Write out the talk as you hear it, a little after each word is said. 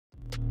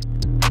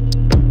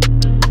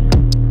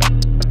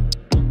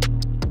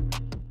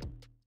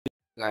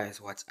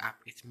Guys, what's up?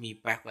 It's me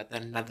back with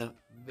another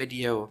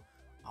video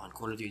on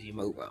Call of Duty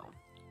Mobile.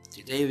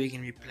 Today we're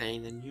going to be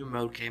playing the new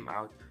mode came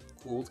out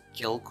called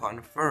Kill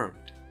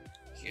Confirmed.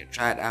 Here,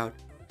 try it out,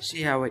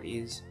 see how it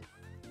is.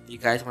 If you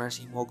guys want to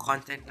see more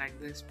content like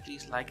this,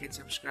 please like and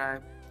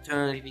subscribe, turn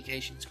on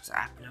notifications because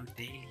I upload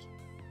daily.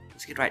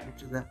 Let's get right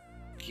into the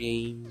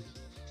game.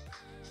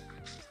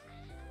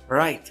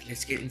 Right,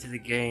 let's get into the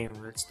game.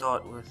 Let's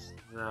start with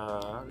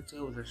let's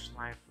go with the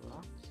sniper.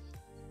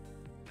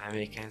 And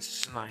we can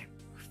snipe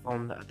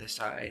from the other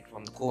side,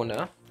 from the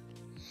corner.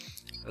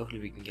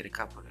 Hopefully we can get a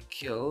couple of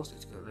kills.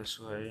 Let's go this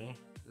way.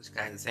 This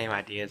guy has the same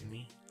idea as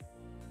me.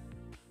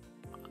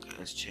 Okay,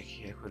 let's check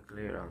here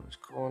quickly around this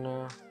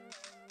corner.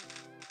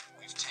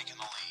 We've taken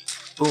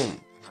the lead. Boom!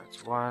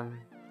 That's one.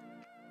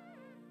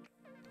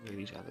 Where are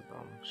these other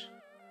bombs?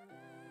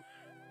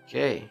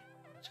 Okay,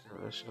 let's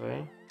go this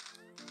way.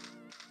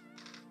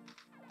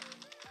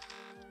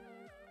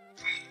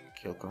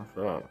 Kill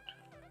confirmed.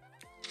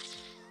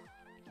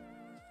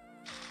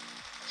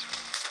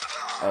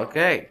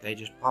 Okay, they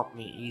just popped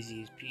me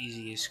easy as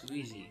peasy as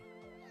squeezy.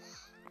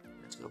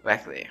 Let's go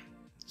back there.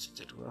 Since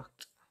it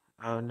worked.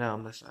 Oh no,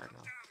 on this side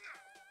now.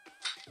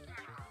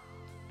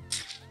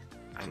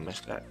 I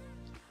missed that.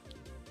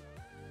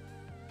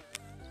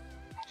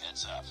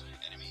 Heads up,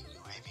 enemy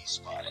UAV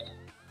spotted.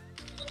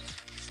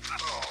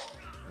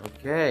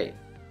 Okay,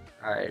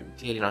 I'm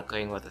clearly not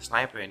going with a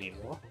sniper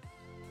anymore.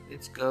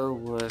 Let's go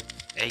with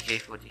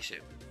AK-47.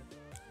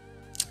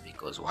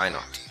 Because why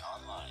not?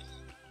 Online.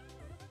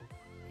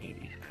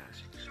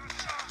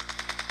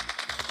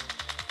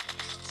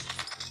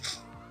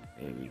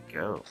 There we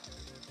go.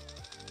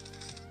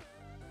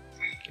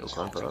 Kill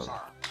confirmed.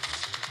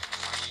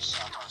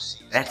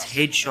 That's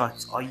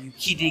headshots. Are you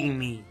kidding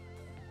me?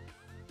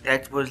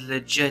 That was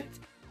legit.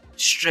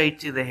 Straight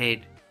to the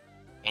head.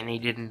 And he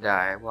didn't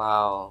die.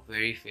 Wow.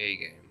 Very fair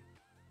game.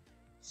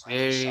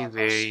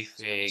 Very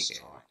fair game.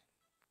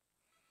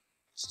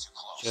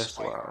 Just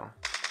wow.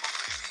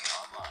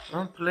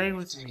 Don't play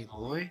with me,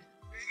 boy.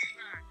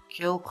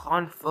 Kill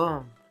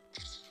confirm.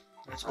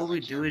 That's all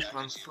we do is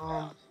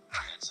confirm.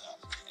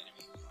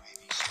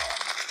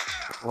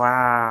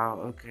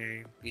 Wow,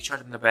 okay. He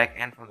shot in the back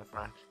and from the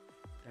front.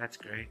 That's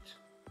great.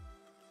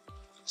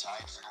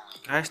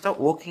 Guys, stop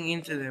walking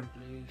into them,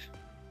 please.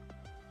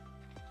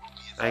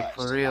 Like,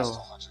 for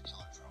real.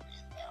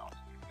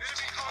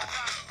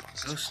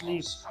 Go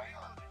sleep.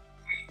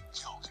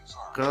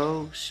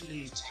 Go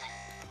sleep.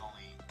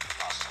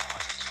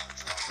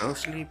 Go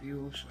sleep,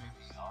 you also.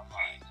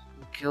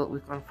 We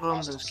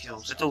confirm those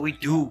kills. That's all we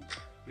do.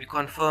 We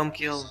confirm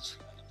kills.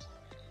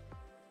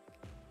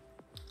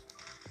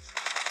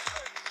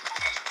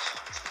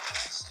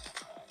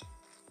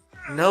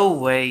 No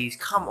ways.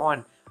 Come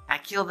on. I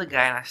killed the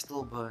guy and I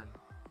still burn.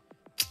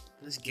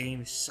 This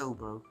game is so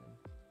broken.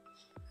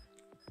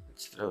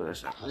 Let's throw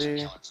this up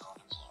there.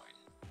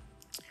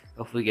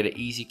 Hopefully we get an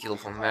easy kill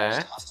from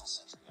that.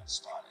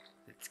 Let's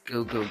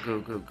go.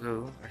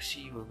 I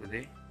see you over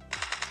there.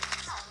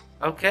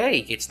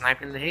 Okay, get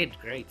sniped in the head.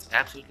 Great.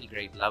 Absolutely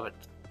great. Love it.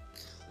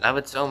 Love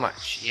it so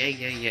much.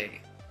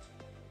 Yay.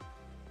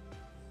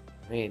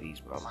 Where are these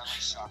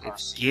bombs?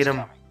 Let's get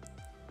them.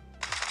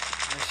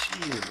 I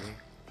see you there.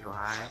 You're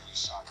high.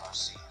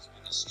 Let's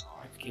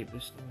get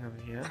this thing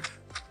over here.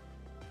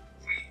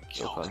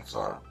 Kill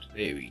confirmed.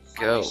 There we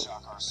go.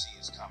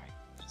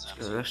 Let's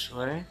go this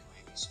way.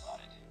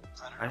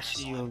 I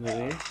see you over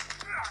there.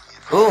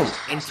 Boom!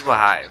 Into a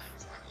hive.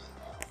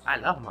 I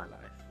love my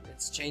life.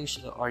 Let's change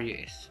to the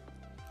RUS.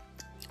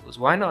 Because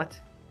why not?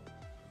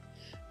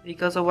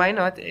 Because why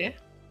not, eh?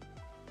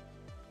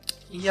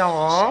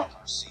 Yeah.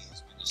 Let's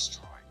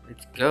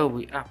go.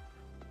 We up.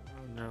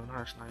 Oh no,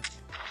 not a sniper.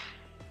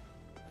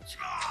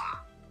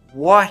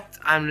 What?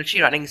 I'm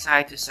literally running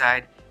side to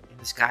side and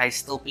this guy is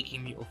still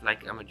picking me off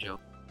like I'm a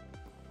joke.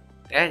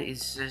 That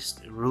is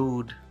just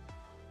rude.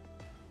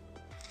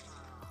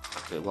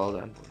 Okay, well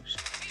done, boys.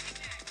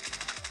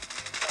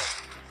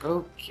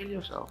 Go kill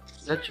yourself.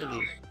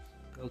 Literally.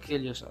 Go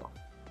kill yourself.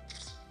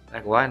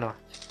 Like, why not?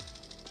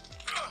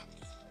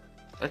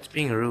 That's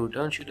being rude.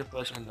 Don't shoot the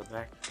person in the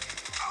back.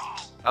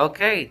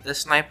 Okay, the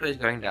sniper is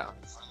going down.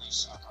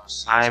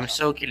 I'm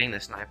so killing the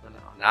sniper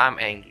now. Now I'm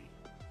angry.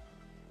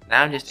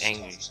 Now I'm just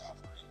angry.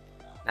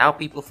 Now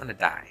people finna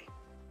die.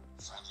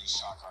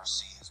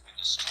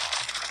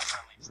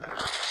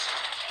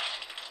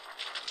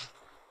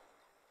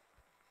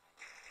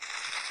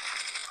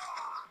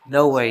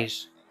 No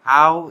ways.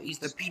 How is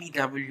the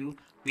PDW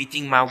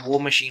beating my war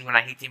machine when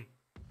I hit him?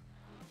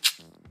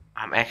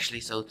 I'm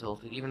actually so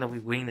tilted, even though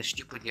we're winning the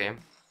stupid game.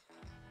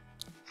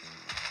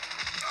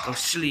 Go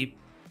sleep.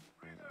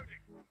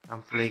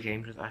 Don't play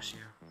games with us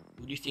here.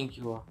 Who do you think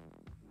you are?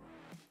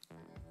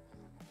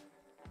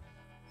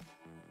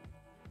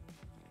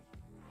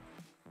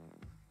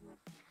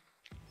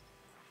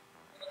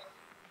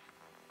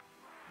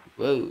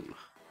 Whoa.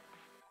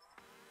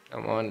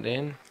 Come on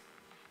then.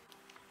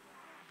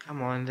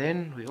 Come on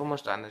then. We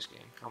almost done this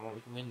game. Come on,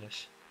 we can win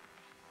this.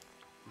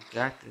 We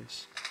got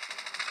this.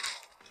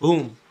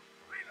 Boom.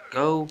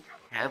 Go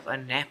Have a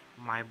nap,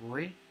 my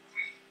boy.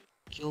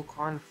 Kill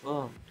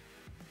confirmed.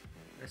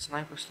 That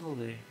sniper still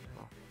there.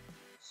 No.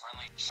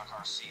 Friendly Shock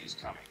RC is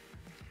coming.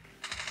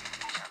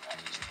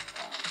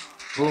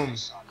 Boom.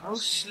 Go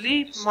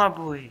sleep, my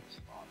boy.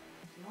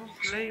 Don't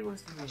play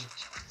with me.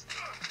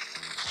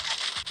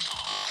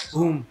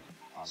 Boom.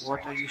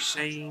 What are you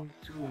saying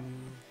to me?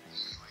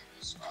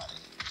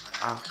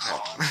 Oh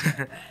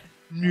crap.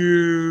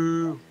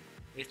 No.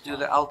 Let's do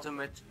the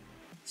ultimate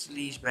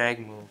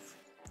sleazebag move.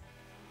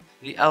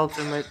 The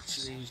ultimate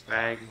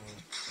sleazebag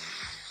move.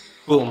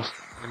 Boom.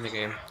 In the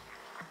game.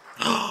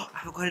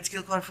 I forgot it's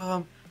kill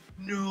confirm.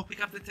 No,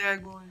 pick up the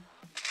tag, boy.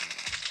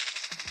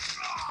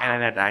 And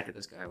then I died to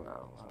this guy.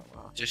 Wow.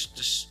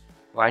 Just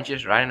why don't you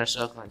just run in a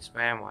circle and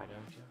spam? Why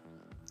don't you?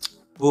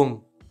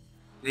 Boom.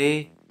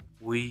 There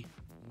we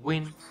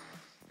win.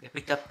 They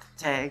picked up the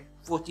tag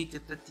 40 to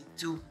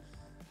 32.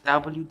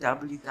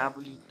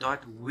 www.win.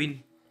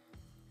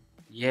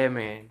 Yeah,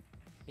 man.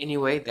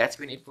 Anyway, that's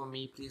been it for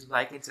me. Please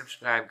like and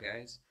subscribe,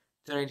 guys.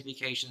 Turn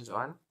notifications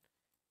on.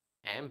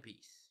 And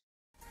peace.